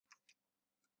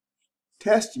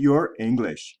Test your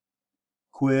English.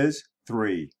 Quiz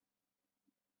 3.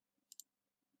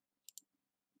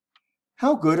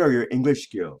 How good are your English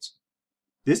skills?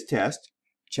 This test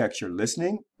checks your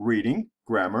listening, reading,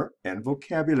 grammar, and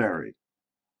vocabulary.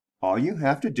 All you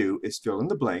have to do is fill in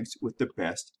the blanks with the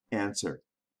best answer.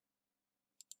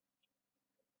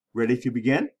 Ready to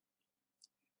begin?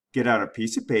 Get out a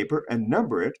piece of paper and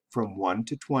number it from 1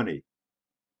 to 20.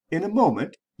 In a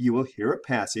moment, you will hear a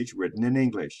passage written in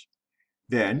English.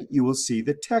 Then you will see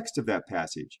the text of that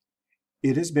passage.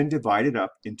 It has been divided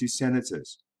up into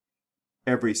sentences.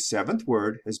 Every seventh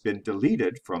word has been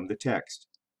deleted from the text.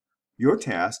 Your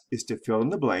task is to fill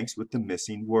in the blanks with the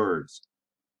missing words.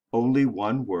 Only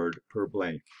one word per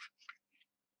blank.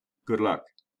 Good luck.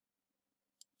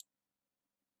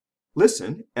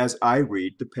 Listen as I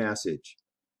read the passage.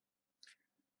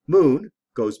 Moon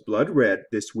goes blood red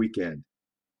this weekend.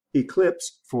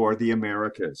 Eclipse for the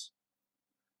Americas.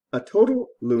 A total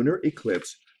lunar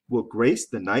eclipse will grace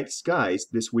the night skies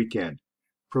this weekend,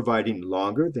 providing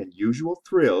longer than usual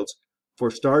thrills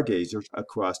for stargazers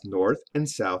across North and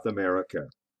South America.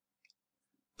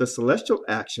 The celestial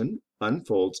action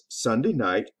unfolds Sunday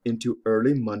night into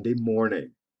early Monday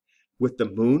morning, with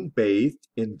the moon bathed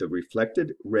in the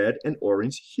reflected red and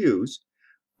orange hues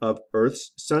of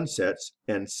Earth's sunsets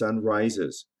and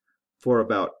sunrises for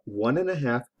about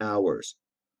 1.5 hours,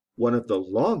 one of the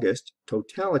longest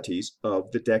totalities of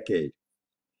the decade.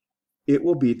 It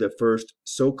will be the first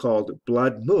so-called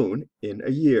blood moon in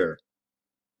a year.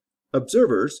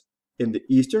 Observers in the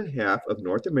eastern half of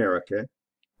North America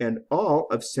and all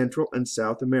of Central and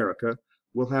South America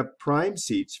will have prime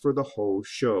seats for the whole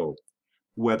show,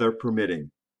 weather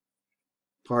permitting.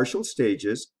 Partial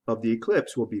stages of the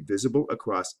eclipse will be visible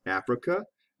across Africa,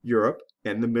 Europe,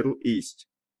 and the Middle East.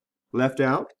 Left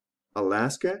out,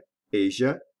 Alaska,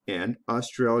 Asia, and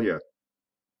Australia.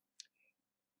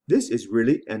 This is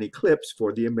really an eclipse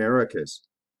for the Americas,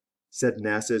 said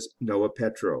NASA's Noah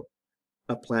Petro,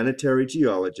 a planetary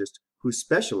geologist who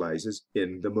specializes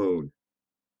in the moon.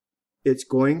 It's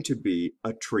going to be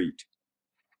a treat.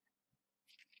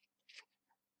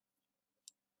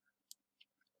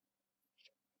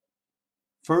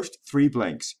 First 3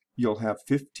 blanks. You'll have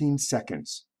 15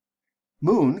 seconds.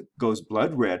 Moon goes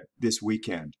blood red this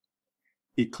weekend.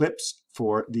 Eclipse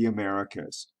for the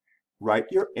Americas. Write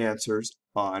your answers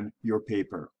on your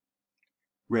paper.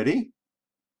 Ready?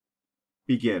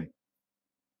 Begin.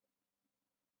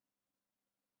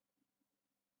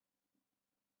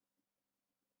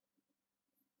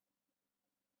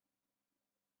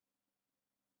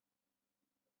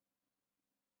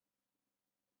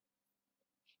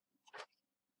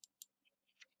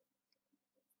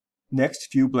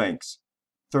 Next few blanks.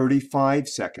 35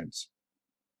 seconds.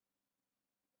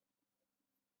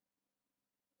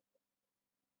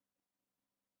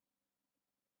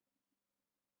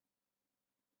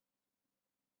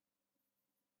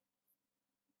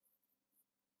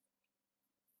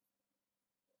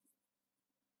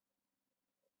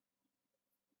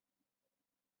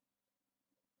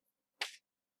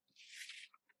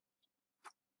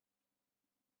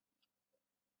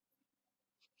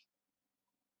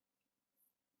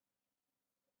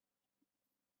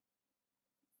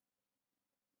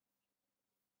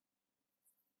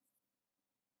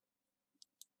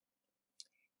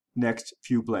 Next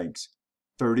few blanks.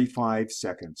 35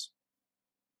 seconds.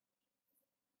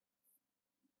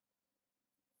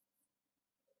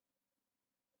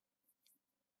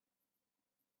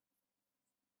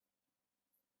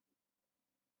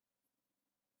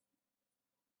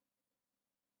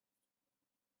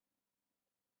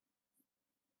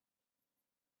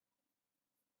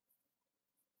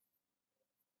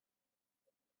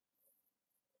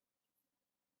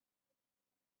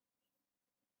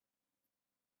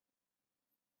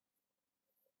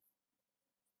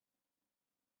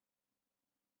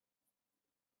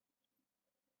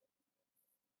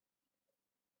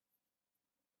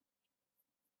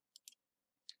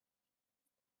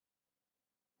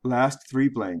 Last 3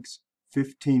 blanks.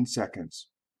 15 seconds.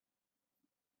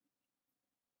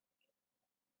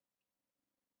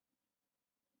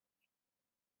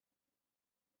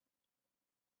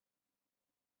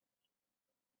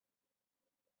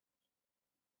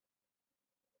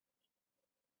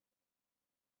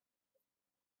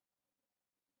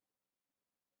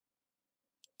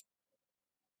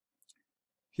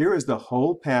 Here is the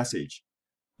whole passage.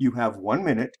 You have 1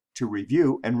 minute to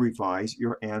review and revise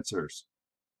your answers.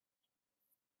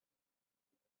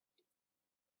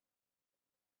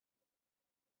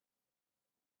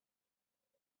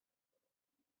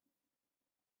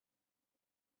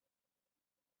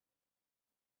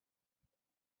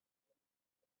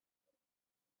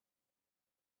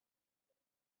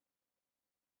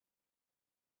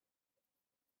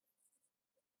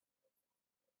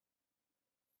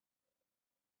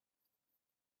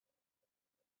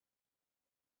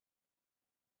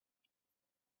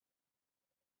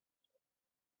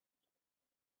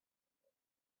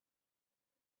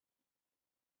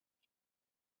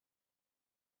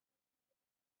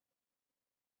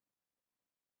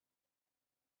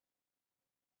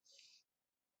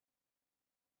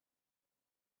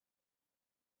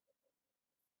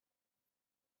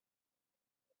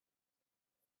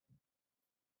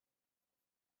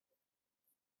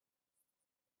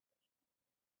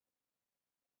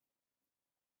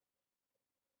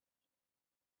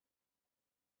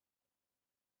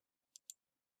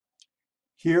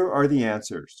 Here are the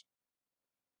answers.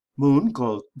 Moon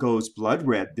goes blood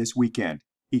red this weekend.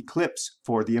 Eclipse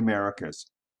for the Americas.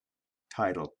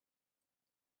 Title: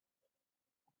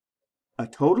 A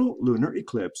total lunar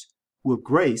eclipse will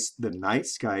grace the night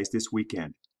skies this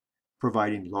weekend,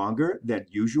 providing longer than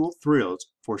usual thrills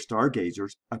for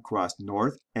stargazers across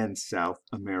North and South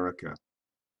America.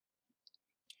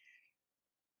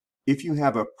 If you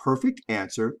have a perfect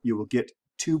answer, you will get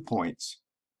 2 points.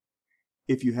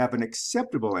 If you have an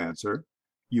acceptable answer,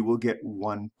 you will get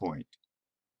 1 point.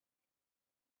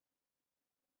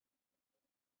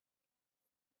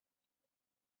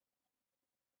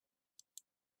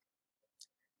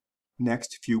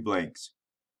 Next few blanks.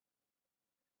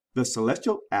 The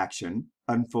celestial action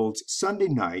unfolds Sunday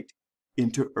night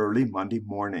into early Monday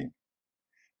morning,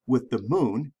 with the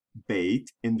moon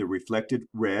bathed in the reflected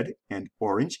red and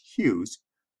orange hues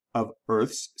of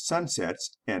Earth's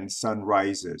sunsets and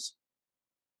sunrises.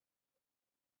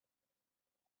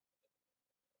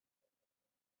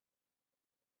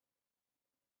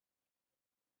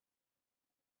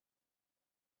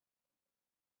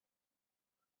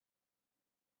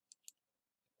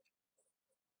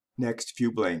 Next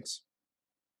few blanks.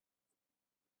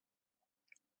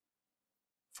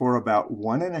 For about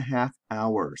 1.5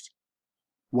 hours,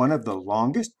 one of the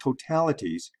longest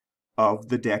totalities of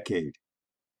the decade.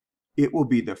 It will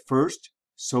be the first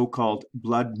so-called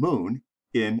blood moon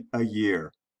in a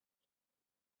year.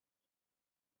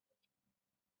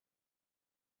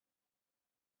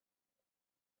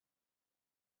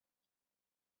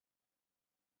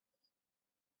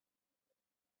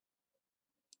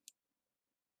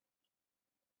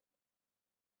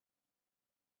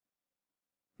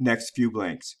 Next few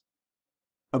blanks.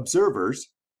 Observers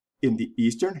in the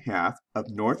eastern half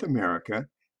of North America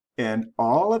and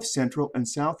all of Central and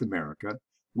South America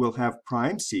will have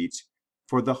prime seats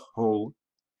for the whole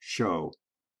show,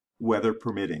 weather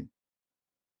permitting.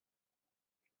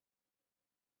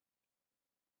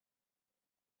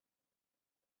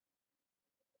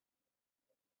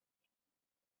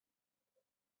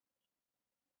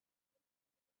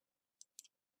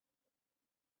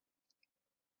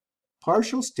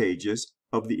 Partial stages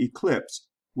of the eclipse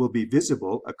will be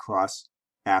visible across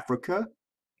Africa,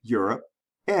 Europe,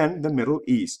 and the Middle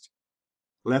East.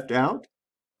 Left out,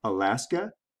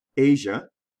 Alaska, Asia,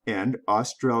 and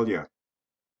Australia.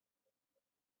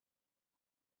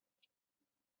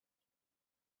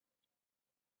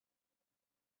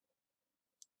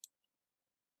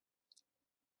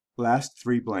 Last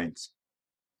 3 blanks.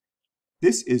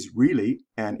 This is really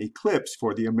an eclipse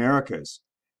for the Americas,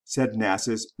 said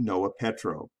NASA's Noah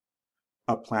Petro,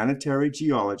 a planetary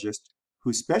geologist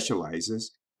who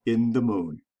specializes in the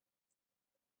moon.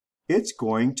 It's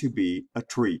going to be a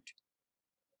treat.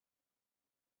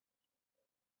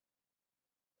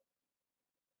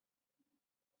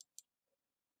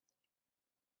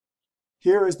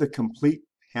 Here is the complete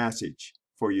passage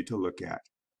for you to look at.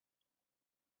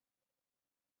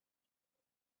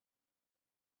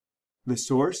 The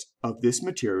source of this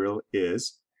material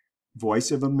is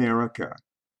Voice of America.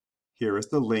 Here is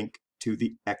the link to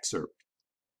the excerpt.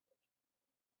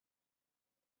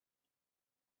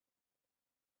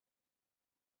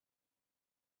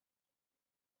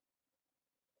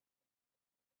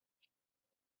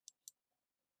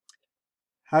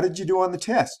 How did you do on the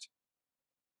test?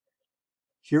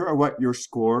 Here are what your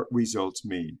score results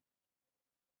mean.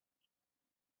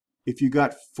 If you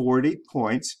got 40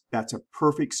 points, that's a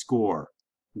perfect score.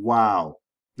 Wow,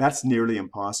 that's nearly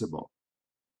impossible.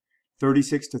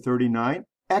 36 to 39,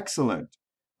 excellent.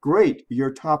 Great,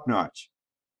 you're top notch.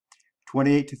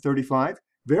 28 to 35,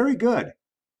 very good.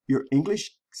 Your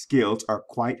English skills are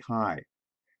quite high.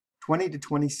 20 to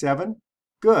 27,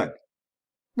 good.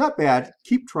 Not bad,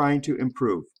 keep trying to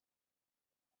improve.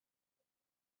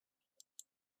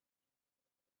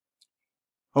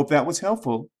 Hope that was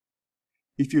helpful.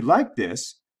 If you liked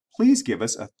this, please give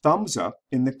us a thumbs up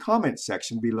in the comment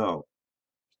section below.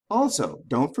 Also,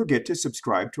 don't forget to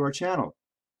subscribe to our channel.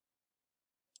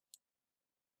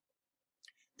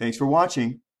 Thanks for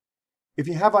watching. If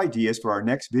you have ideas for our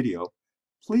next video,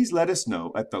 please let us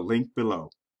know at the link below.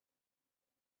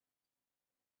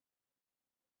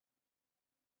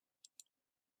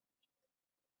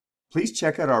 Please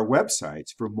check out our websites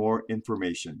for more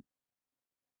information.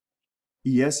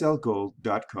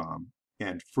 ESLgold.com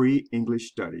and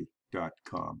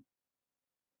freeenglishstudy.com.